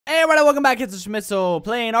Hey everybody, welcome back. It's Schmidtzle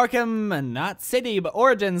playing Arkham, and not City, but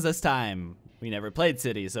Origins this time. We never played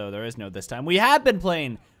City, so there is no this time. We have been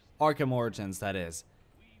playing Arkham Origins, that is.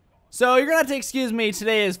 So you're gonna have to excuse me,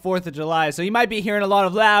 today is 4th of July, so you might be hearing a lot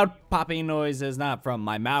of loud popping noises, not from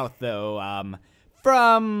my mouth though,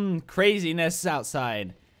 from craziness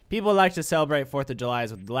outside. People like to celebrate 4th of July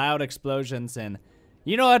with loud explosions, and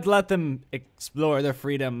you know what, let them explore their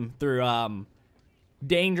freedom through,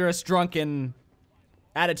 dangerous, drunken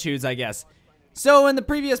attitudes, I guess. So in the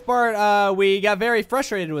previous part, we got very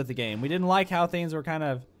frustrated with the game. We didn't like how things were kind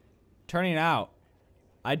of turning out.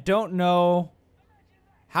 I don't know.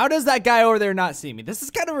 How does that guy over there not see me? This is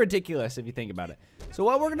kind of ridiculous if you think about it. So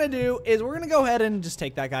what we're gonna do is we're gonna go ahead and just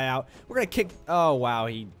take that guy out. We're gonna kick. Oh wow,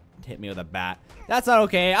 he hit me with a bat. That's not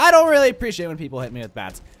okay. I don't really appreciate when people hit me with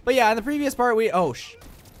bats. But yeah, in the previous part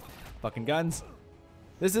fucking guns.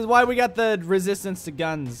 This is why we got the resistance to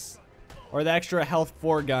guns. Or the extra health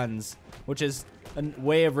for guns, which is a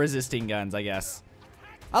way of resisting guns, I guess.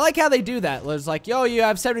 I like how they do that. It's like, yo, you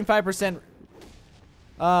have 75%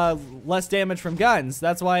 less damage from guns.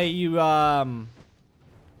 That's why you get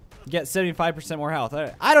 75% more health.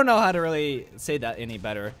 I don't know how to really say that any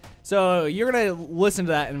better. So you're gonna listen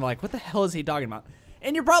to that and be like, what the hell is he talking about?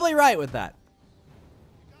 And you're probably right with that.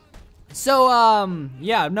 So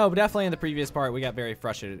yeah, no, definitely in the previous part we got very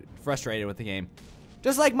frustrated with the game.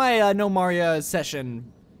 Just like my No Mario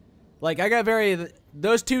session, like I got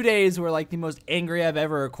those 2 days were like the most angry I've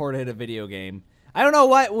ever recorded a video game. I don't know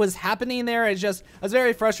what was happening there. It's just, I was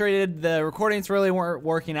very frustrated. The recordings really weren't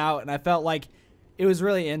working out, and I felt like it was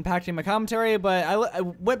really impacting my commentary, but I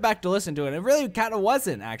went back to listen to it, and it really kind of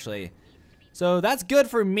wasn't, actually. So that's good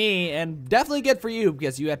for me, and definitely good for you,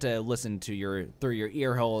 because you have to listen to through your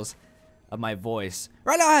ear holes of my voice.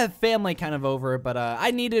 Right now I have family kind of over, but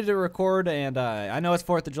I needed to record, and I know it's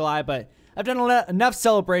 4th of July, but I've done enough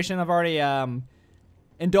celebration. I've already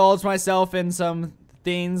indulged myself in some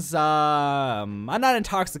things. I'm not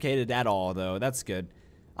intoxicated at all, though. That's good.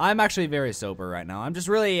 I'm actually very sober right now. I'm just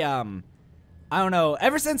really, I don't know.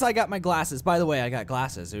 Ever since I got my glasses, by the way, I got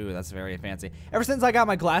glasses. Ooh, that's very fancy. Ever since I got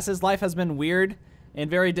my glasses, life has been weird and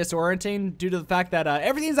very disorienting due to the fact that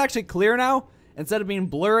everything's actually clear now instead of being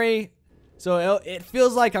blurry. So it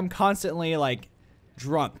feels like I'm constantly, like,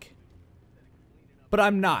 drunk. But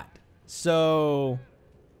I'm not. So,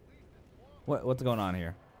 what's going on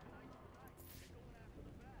here?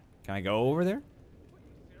 Can I go over there?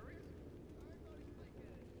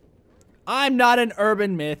 I'm not an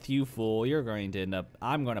urban myth, you fool. You're going to end up,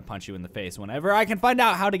 I'm going to punch you in the face whenever I can find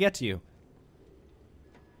out how to get to you.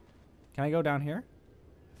 Can I go down here?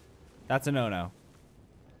 That's a no-no.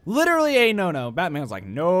 Literally a no-no. Batman's like,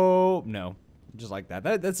 no, no. Just like that.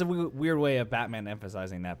 That's a weird way of Batman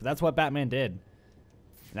emphasizing that. But that's what Batman did.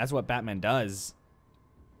 And that's what Batman does.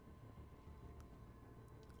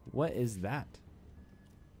 What is that?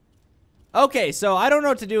 Okay, so I don't know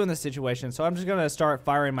what to do in this situation. So I'm just going to start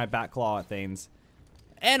firing my bat claw at things.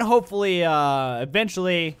 And hopefully,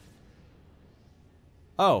 eventually...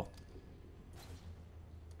 Oh.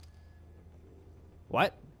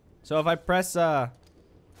 What? So if I press,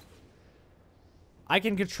 I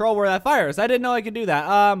can control where that fires. I didn't know I could do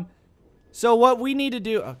that. So what we need to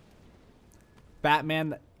do...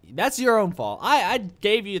 Batman, that's your own fault. I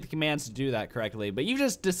gave you the commands to do that correctly, but you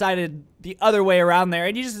just decided the other way around there,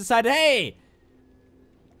 and you just decided, hey,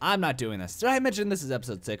 I'm not doing this. Did I mention this is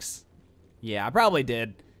episode 6? Yeah, I probably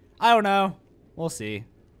did. I don't know. We'll see.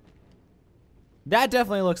 That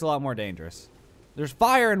definitely looks a lot more dangerous. There's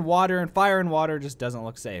fire and water just doesn't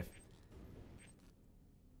look safe.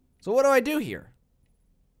 So what do I do here?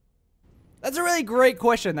 That's a really great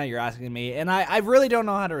question that you're asking me, and I really don't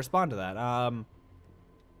know how to respond to that.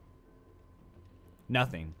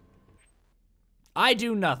 Nothing. I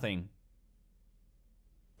do nothing.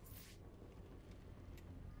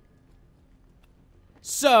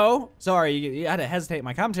 So, sorry, you had to hesitate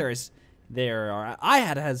my commentaries there, or I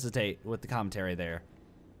had to hesitate with the commentary there.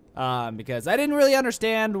 Because I didn't really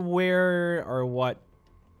understand where or what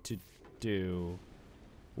to do.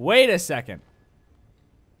 Wait a second.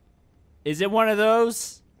 Is it one of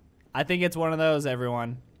those? I think it's one of those,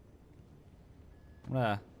 everyone.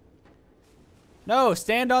 No,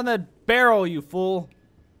 stand on the barrel, you fool.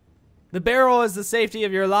 The barrel is the safety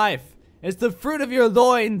of your life. It's the fruit of your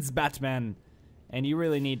loins, Batman. And you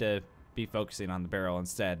really need to be focusing on the barrel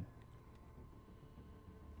instead.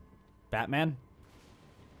 Batman?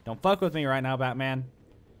 Don't fuck with me right now, Batman.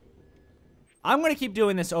 I'm gonna keep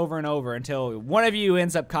doing this over and over until one of you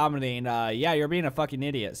ends up commenting, yeah, you're being a fucking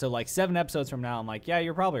idiot. So like 7 episodes from now, I'm like, yeah,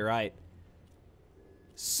 you're probably right.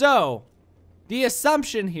 So, the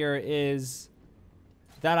assumption here is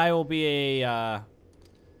that I will be a,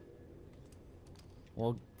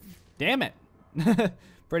 well, damn it.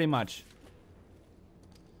 Pretty much.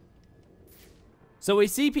 So we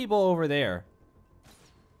see people over there.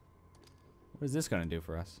 What is this gonna do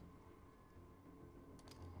for us?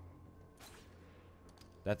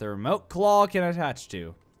 That the remote claw can attach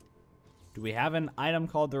to. Do we have an item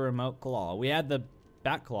called the remote claw? We had the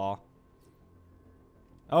bat claw.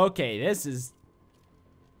 Okay, this is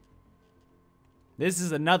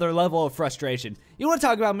another level of frustration. You want to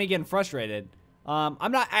talk about me getting frustrated?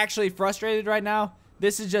 I'm not actually frustrated right now.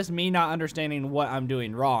 This is just me not understanding what I'm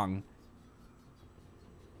doing wrong.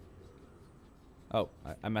 Oh,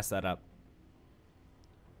 I messed that up.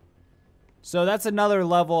 So that's another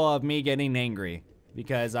level of me getting angry.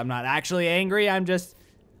 Because I'm not actually angry, I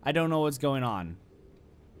don't know what's going on.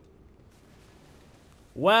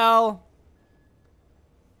 Well,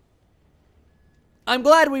 I'm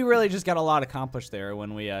glad we really just got a lot accomplished there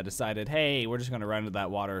when we decided, hey, we're just going to run into that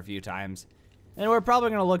water a few times. And we're probably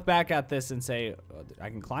going to look back at this and say, oh, I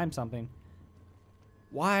can climb something.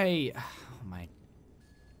 Why? Oh, my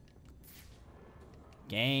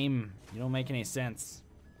game. You don't make any sense.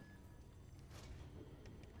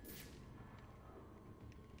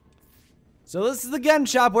 So this is the gun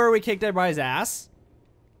shop where we kicked everybody's ass.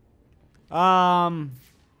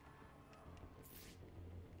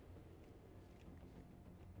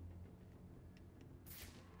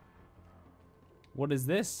 What is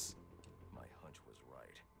this? My hunch was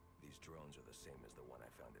right. These drones are the same as the one I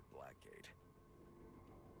found at Blackgate.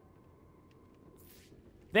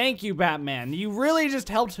 Thank you, Batman. You really just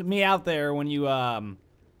helped me out there when you,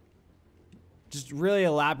 just really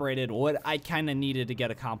elaborated what I kind of needed to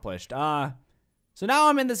get accomplished. So now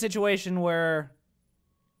I'm in the situation where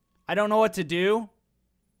I don't know what to do.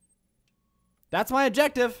 That's my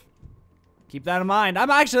objective. Keep that in mind.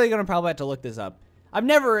 I'm actually going to probably have to look this up. I've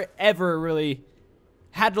never, ever really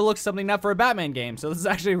had to look something up for a Batman game, so this is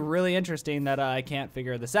actually really interesting that I can't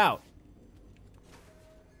figure this out.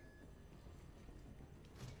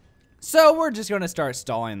 So we're just going to start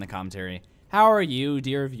stalling the commentary. How are you,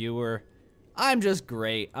 dear viewer? I'm just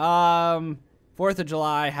great. 4th of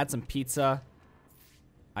July, had some pizza.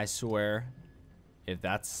 I swear, if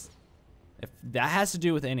that has to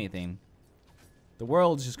do with anything, the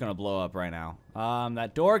world's just gonna blow up right now.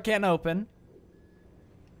 That door can't open.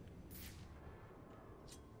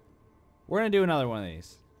 We're gonna do another one of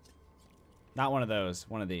these. Not one of those,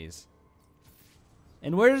 one of these.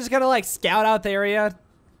 And we're just gonna like scout out the area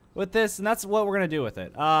with this, and that's what we're gonna do with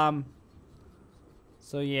it.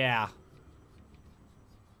 So yeah.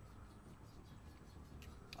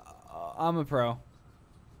 I'm a pro.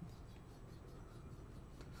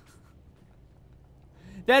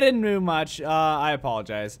 That didn't move much. I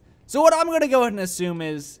apologize. So what I'm going to go ahead and assume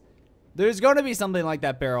is there's going to be something like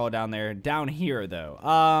that barrel down there. Down here,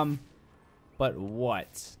 though. But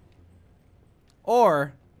what?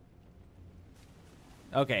 Or...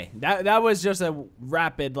 Okay, that was just a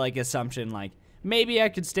rapid, like, assumption. Like, maybe I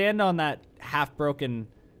could stand on that half-broken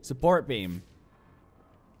support beam.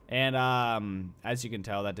 And, as you can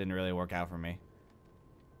tell, that didn't really work out for me.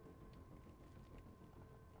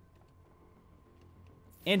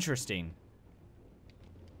 Interesting.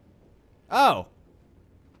 Oh.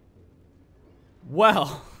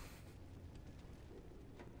 Well.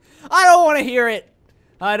 I don't want to hear it.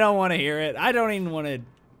 I don't want to hear it. I don't even want to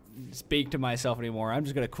speak to myself anymore. I'm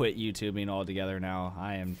just going to quit YouTubing altogether now.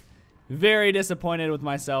 I am very disappointed with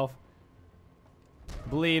myself.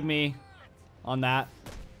 Believe me on that.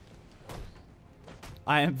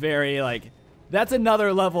 I am very, like, that's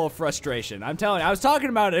another level of frustration. I'm telling you, I was talking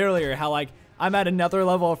about it earlier, how, like, I'm at another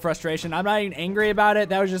level of frustration. I'm not even angry about it.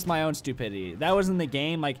 That was just my own stupidity. That wasn't the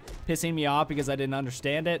game, like, pissing me off because I didn't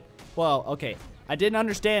understand it. Well, okay, I didn't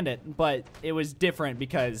understand it, but it was different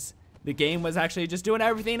because the game was actually just doing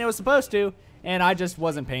everything it was supposed to, and I just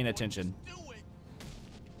wasn't paying attention.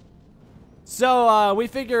 So, we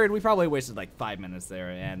figured we probably wasted, like, 5 minutes there,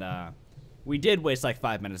 and, we did waste, like,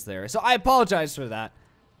 5 minutes there. So, I apologize for that.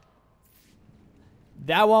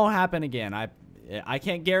 That won't happen again. I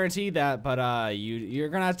can't guarantee that, but you're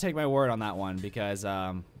gonna have to take my word on that one because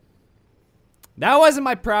that wasn't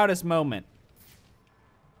my proudest moment.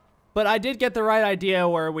 But I did get the right idea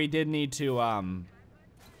where we did need to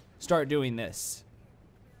start doing this.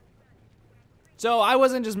 So I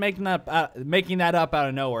wasn't just making that up out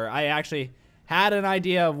of nowhere. I actually had an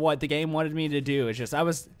idea of what the game wanted me to do. It's just I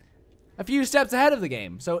was a few steps ahead of the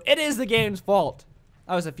game. So it is the game's fault.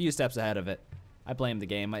 I was a few steps ahead of it. I blame the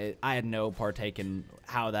game. I had no partake in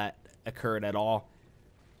how that occurred at all.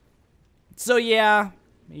 So yeah,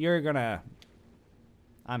 you're gonna...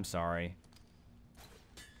 I'm sorry.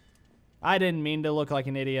 I didn't mean to look like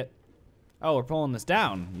an idiot. Oh, we're pulling this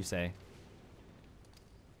down, you say.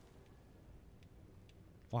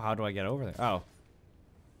 Well, how do I get over there? Oh.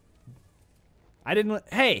 I didn't...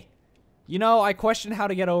 Hey! You know, I questioned how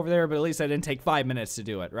to get over there, but at least I didn't take 5 minutes to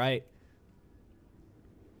do it, right?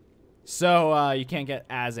 So, you can't get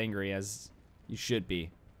as angry as you should be.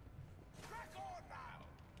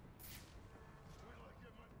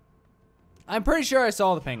 I'm pretty sure I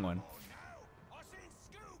saw the penguin.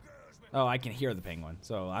 Oh, I can hear the penguin.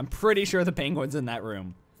 So, I'm pretty sure the penguin's in that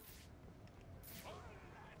room.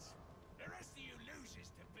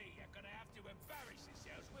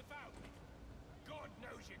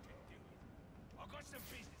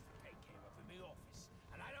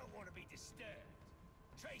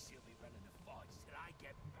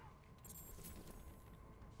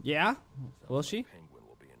 Yeah? Will she? Penguin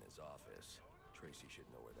will be in his office. Tracy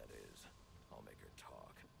should know where that is. I'll make her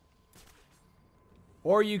talk.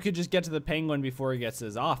 Or you could just get to the penguin before he gets to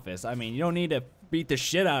his office. I mean, you don't need to beat the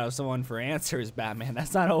shit out of someone for answers, Batman.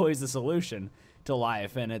 That's not always the solution to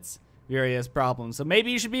life and its various problems. So maybe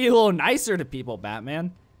you should be a little nicer to people,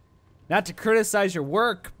 Batman. Not to criticize your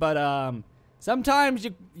work, but sometimes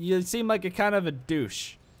you seem like a kind of a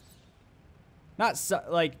douche. Not so,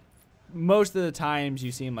 like... Most of the times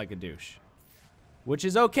you seem like a douche, which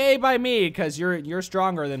is okay by me because you're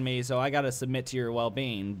stronger than me, so I gotta submit to your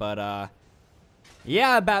well-being. But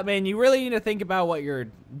yeah, Batman, you really need to think about what you're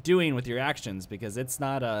doing with your actions because it's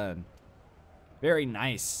not very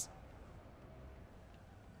nice.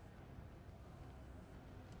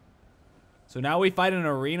 So now we fight an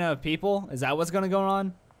arena of people. Is that what's gonna go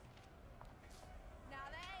on?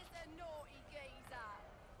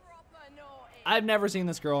 I've never seen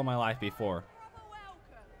this girl in my life before.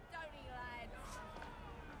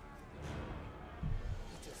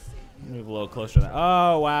 Move a little closer to that.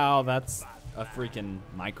 Oh, wow. That's a freaking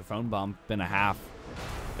microphone bump and a half.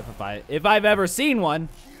 If I've ever seen one.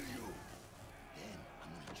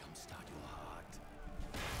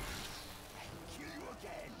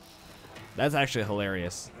 That's actually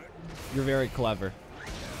hilarious. You're very clever.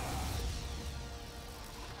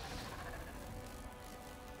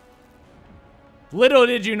 Little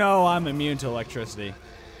did you know I'm immune to electricity.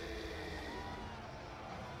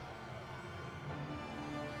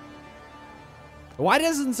 Why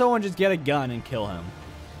doesn't someone just get a gun and kill him?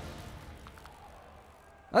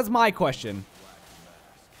 That's my question.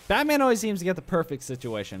 Batman always seems to get the perfect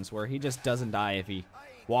situations where he just doesn't die if he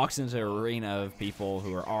walks into an arena of people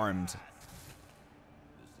who are armed.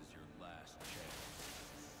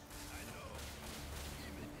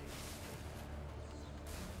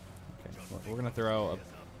 We're gonna throw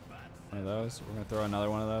one of those. We're gonna throw another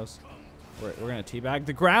one of those. We're gonna teabag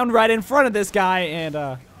the ground right in front of this guy and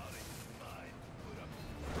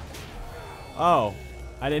oh,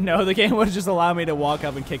 I didn't know the game would just allow me to walk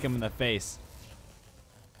up and kick him in the face.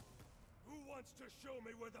 Who wants to show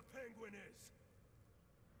me where the penguin is?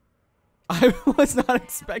 I was not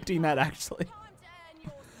expecting that actually.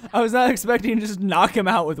 I was not expecting to just knock him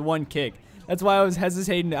out with one kick. That's why I was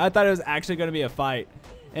hesitating. I thought it was actually gonna be a fight.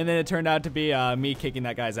 And then it turned out to be me kicking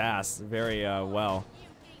that guy's ass very well.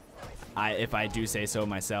 If I do say so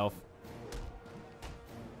myself.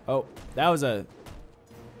 Oh, that was a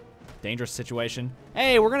dangerous situation.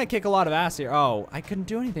 Hey, we're gonna kick a lot of ass here. Oh, I couldn't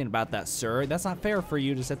do anything about that, sir. That's not fair for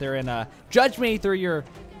you to sit there and judge me through your...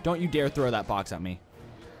 Don't you dare throw that box at me.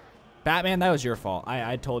 Batman, that was your fault.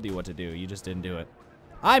 I told you what to do. You just didn't do it.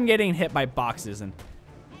 I'm getting hit by boxes and...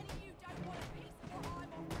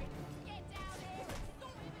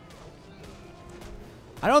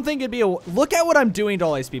 I don't think it'd be a... Look at what I'm doing to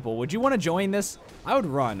all these people. Would you want to join this? I would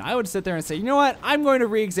run. I would sit there and say, you know what? I'm going to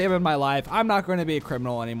re-examine my life. I'm not going to be a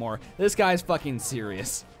criminal anymore. This guy's fucking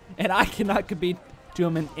serious. And I cannot compete to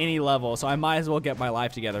him in any level, so I might as well get my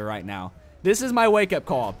life together right now. This is my wake-up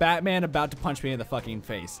call. Batman about to punch me in the fucking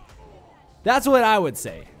face. That's what I would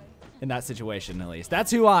say. In that situation, at least.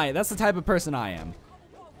 That's the type of person I am.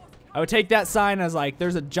 I would take that sign as like,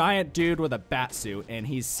 there's a giant dude with a bat suit, and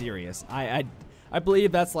he's serious. I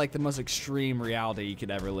believe that's like the most extreme reality you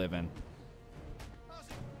could ever live in.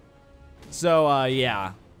 So,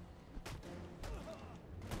 yeah.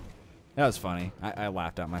 That was funny. I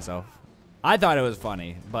laughed at myself. I thought it was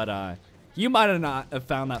funny, but you might have not have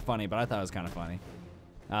found that funny, but I thought it was kind of funny.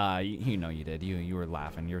 You know you did. You were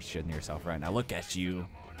laughing. You're shitting yourself right now. Look at you.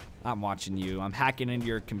 I'm watching you. I'm hacking into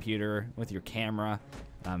your computer with your camera.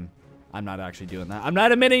 I'm not actually doing that. I'm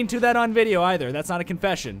not admitting to that on video either. That's not a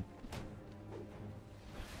confession.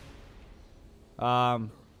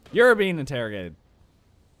 You're being interrogated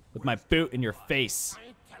with my boot in your face. I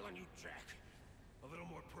ain't telling you, Jack. A little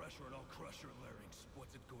more pressure and I'll crush your larynx.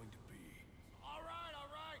 What's it going to be?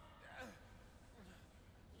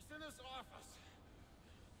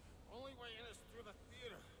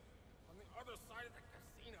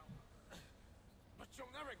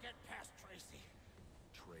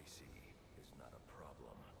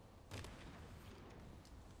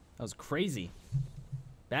 That was crazy.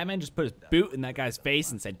 Batman just put his boot in that guy's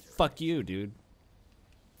face and said, "Fuck you, dude."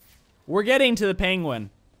 We're getting to the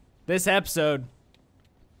Penguin. This episode.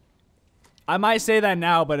 I might say that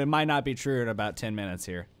now, but it might not be true in about 10 minutes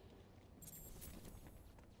here.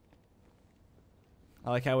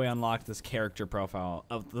 I like how we unlocked this character profile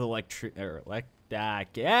of the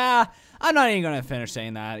yeah, I'm not even gonna finish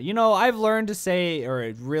saying that. You know, I've learned to say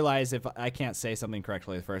or realize if I can't say something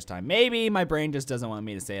correctly the first time. Maybe my brain just doesn't want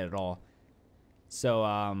me to say it at all.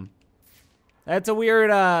 So, that's a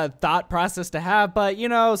weird thought process to have, but you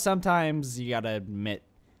know, sometimes you gotta admit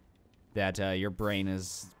that your brain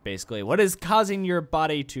is basically what is causing your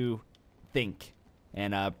body to think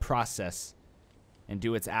and process and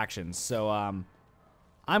do its actions. So,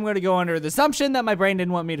 I'm going to go under the assumption that my brain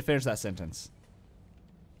didn't want me to finish that sentence.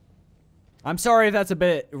 I'm sorry if that's a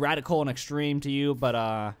bit radical and extreme to you, but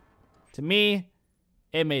to me,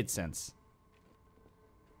 it made sense.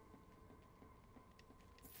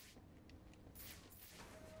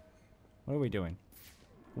 What are we doing?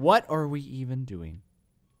 What are we even doing?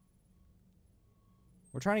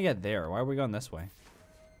 We're trying to get there. Why are we going this way?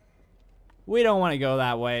 We don't want to go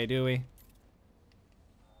that way, do we?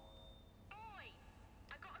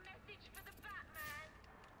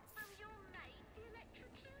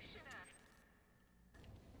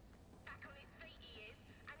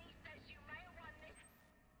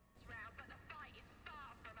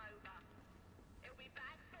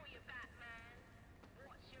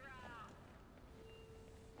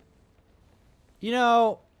 You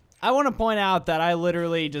know, I want to point out that I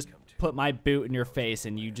literally just put my boot in your face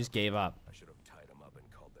and you just gave up. I should have tied him up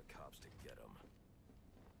and called the cops to get him.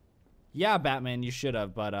 Yeah, Batman, you should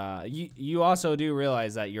have, but you also do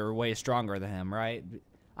realize that you're way stronger than him, right?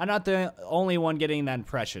 I'm not the only one getting that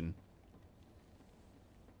impression.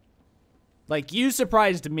 Like, you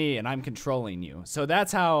surprised me and I'm controlling you. So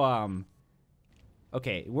that's how,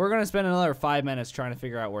 okay, we're gonna spend another 5 minutes trying to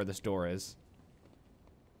figure out where this door is.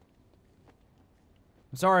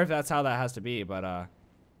 I'm sorry if that's how that has to be, but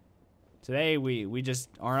today we just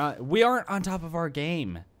aren't on top of our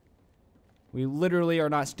game. We literally are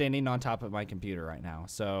not standing on top of my computer right now,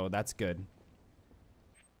 so that's good.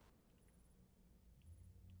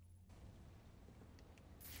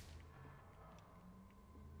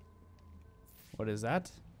 What is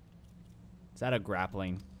that? Is that a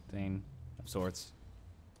grappling thing of sorts?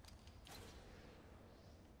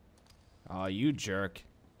 Oh, you jerk.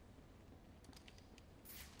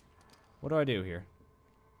 What do I do here?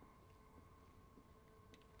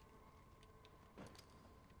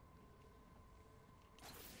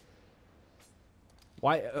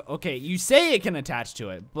 Why? Okay, you say it can attach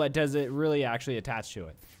to it, but does it really actually attach to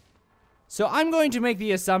it? So I'm going to make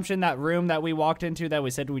the assumption that room that we walked into that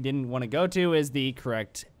we said we didn't want to go to is the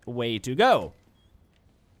correct way to go.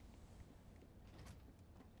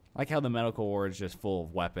 I like how the medical ward is just full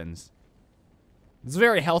of weapons. It's a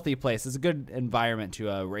very healthy place. It's a good environment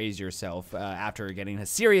to raise yourself after getting a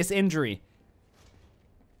serious injury.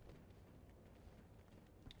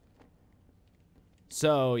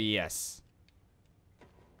 So, yes.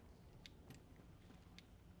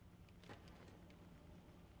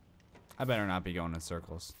 I better not be going in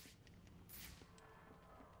circles.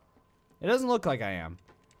 It doesn't look like I am.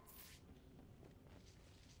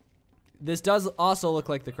 This does also look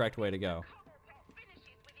like the correct way to go.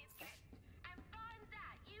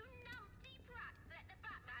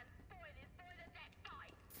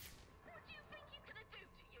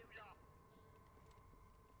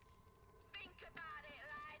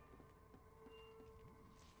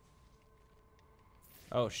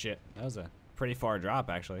 Oh shit, that was a pretty far drop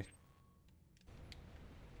actually.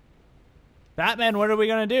 Batman, what are we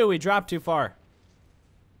gonna do? We dropped too far.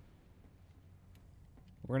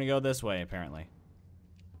 We're gonna go this way apparently.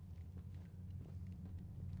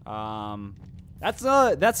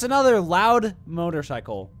 That's another loud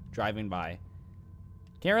motorcycle driving by.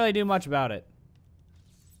 Can't really do much about it.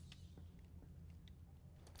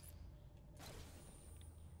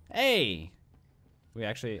 Hey! We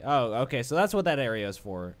actually, oh, okay, so that's what that area is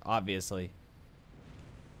for, obviously.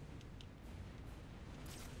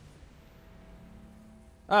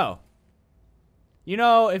 Oh. You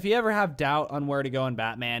know, if you ever have doubt on where to go in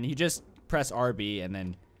Batman, you just press RB and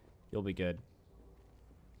then you'll be good.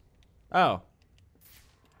 Oh.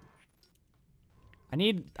 I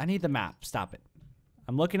need the map. Stop it.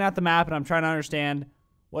 I'm looking at the map and I'm trying to understand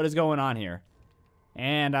what is going on here.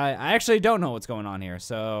 And I actually don't know what's going on here,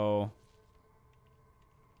 so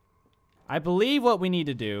I believe what we need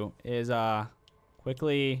to do is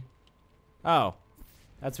quickly. Oh,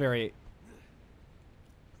 that's very.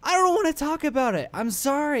 I don't know want to talk about it. I'm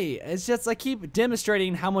sorry. It's just I keep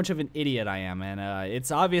demonstrating how much of an idiot I am, and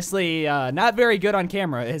it's obviously not very good on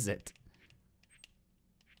camera, is it?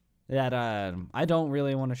 That I don't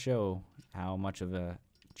really want to show how much of a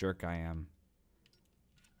jerk I am.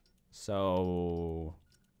 So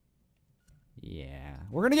yeah,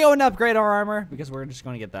 we're gonna go and upgrade our armor because we're just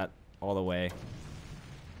gonna get that all the way.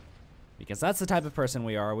 Because that's the type of person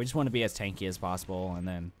we are. We just want to be as tanky as possible and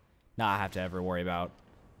then not have to ever worry about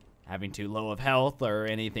having too low of health or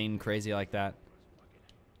anything crazy like that.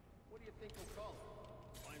 What do you think we'll call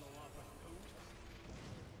it? Final offer two?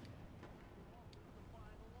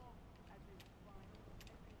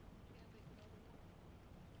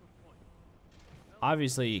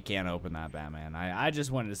 Obviously, you can't open that, Batman. I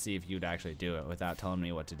just wanted to see if you'd actually do it without telling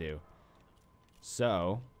me what to do.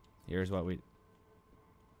 So, here's what we...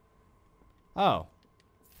 Oh.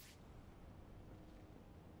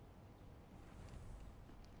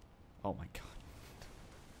 Oh my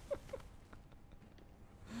god.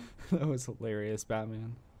 That was hilarious,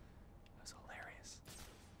 Batman. That was hilarious.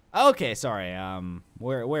 Okay, sorry.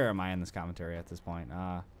 Where am I in this commentary at this point?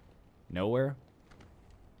 Nowhere?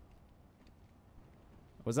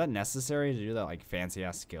 Was that necessary to do that, like,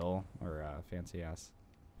 fancy-ass skill? Or, fancy-ass...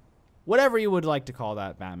 Whatever you would like to call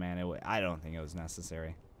that, Batman, I don't think it was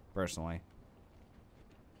necessary, personally.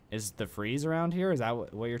 Is the freeze around here? Is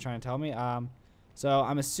that what you're trying to tell me? So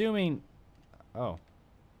I'm assuming... Oh.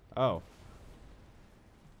 Oh.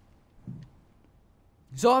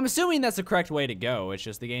 So I'm assuming that's the correct way to go. It's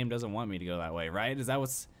just the game doesn't want me to go that way, right? Is that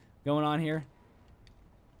what's going on here?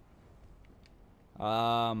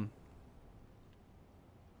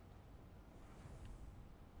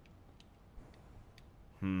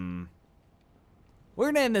 We're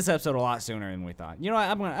gonna end this episode a lot sooner than we thought. You know what?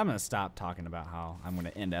 I'm gonna stop talking about how I'm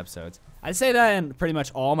gonna end episodes. I say that in pretty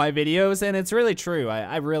much all my videos, and it's really true.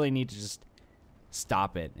 I really need to just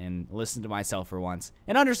stop it and listen to myself for once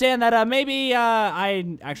and understand that maybe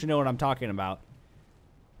I actually know what I'm talking about.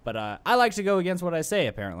 But I like to go against what I say,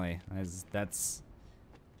 apparently. That's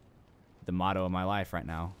the motto of my life right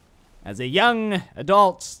now. As a young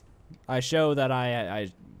adult, I show that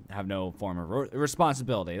I have no form of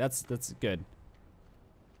responsibility. That's good.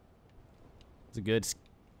 It's a good,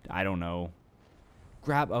 I don't know.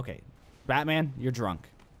 Okay. Batman, you're drunk.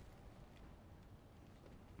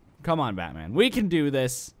 Come on, Batman. We can do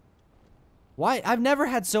this. Why? I've never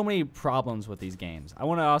had so many problems with these games. I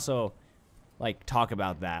want to also, like, talk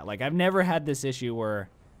about that. Like, I've never had this issue where,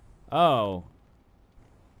 oh.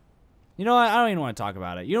 You know what? I don't even want to talk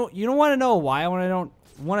about it. You don't want to know why I don't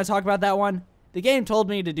want to talk about that one? The game told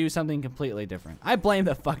me to do something completely different. I blame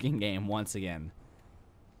the fucking game once again.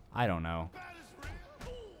 I don't know.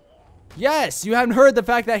 Yes, you haven't heard the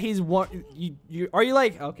fact that he's one. Are you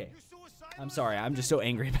like, okay? I'm sorry, I'm just so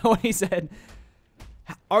angry about what he said.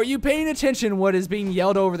 Are you paying attention what is being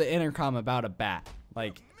yelled over the intercom about a bat?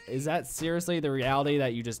 Like, is that seriously the reality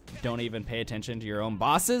that you just don't even pay attention to your own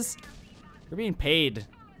bosses? You're being paid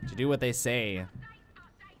to do what they say.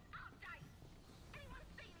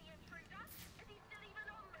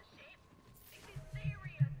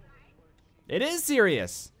 It is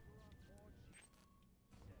serious.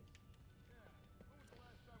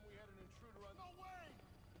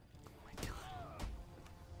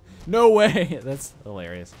 No way. That's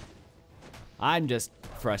hilarious. I'm just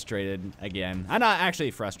frustrated again. I'm not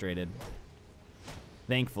actually frustrated.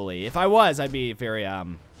 Thankfully. If I was, I'd be very,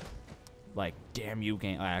 like, damn you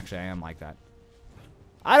game. Actually, I am like that.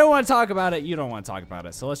 I don't want to talk about it. You don't want to talk about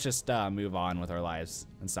it. So let's just move on with our lives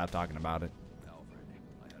and stop talking about it. Alfred,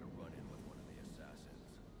 I had a run-in with one of the assassins,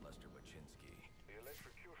 Lester Baczynski. The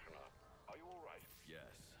electrocutioner. Are you all right?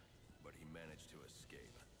 Yes, but he managed to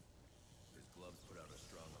escape. His gloves put out a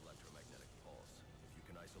strong electromagnetic pulse. If you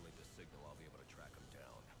can isolate the signal, I'll be able to track him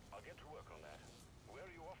down. I'll get to work on that. Where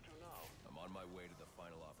are you off to now? I'm on my way to the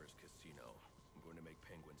Final Offers casino. I'm going to make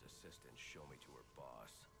Penguin's assistant show me to her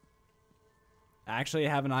boss. I actually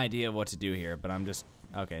have an idea of what to do here, but I'm just...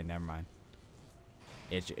 Okay, never mind.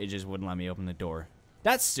 It just wouldn't let me open the door.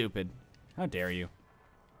 That's stupid. How dare you?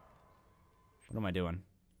 What am I doing?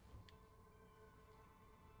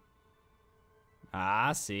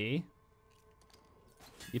 Ah, see?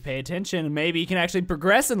 You pay attention, maybe you can actually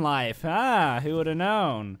progress in life. Ah, who would have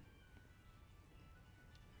known?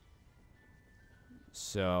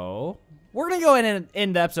 So, we're going to go in and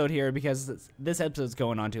end the episode here because this episode's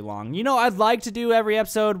going on too long. You know, I'd like to do every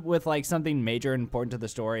episode with, like, something major and important to the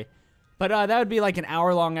story. But that would be, like, an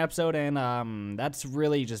hour-long episode, and that's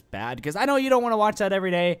really just bad. Because I know you don't want to watch that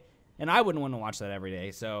every day, and I wouldn't want to watch that every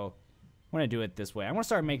day. So, I'm going to do it this way. I want to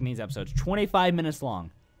start making these episodes 25 minutes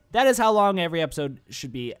long. That is how long every episode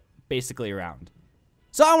should be basically around.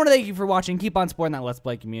 So I want to thank you for watching. Keep on supporting that Let's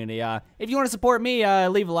Play community. If you want to support me,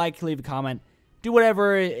 leave a like, leave a comment. Do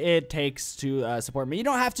whatever it takes to support me. You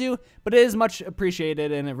don't have to, but it is much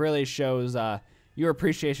appreciated, and it really shows your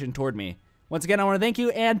appreciation toward me. Once again, I want to thank you,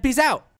 and peace out!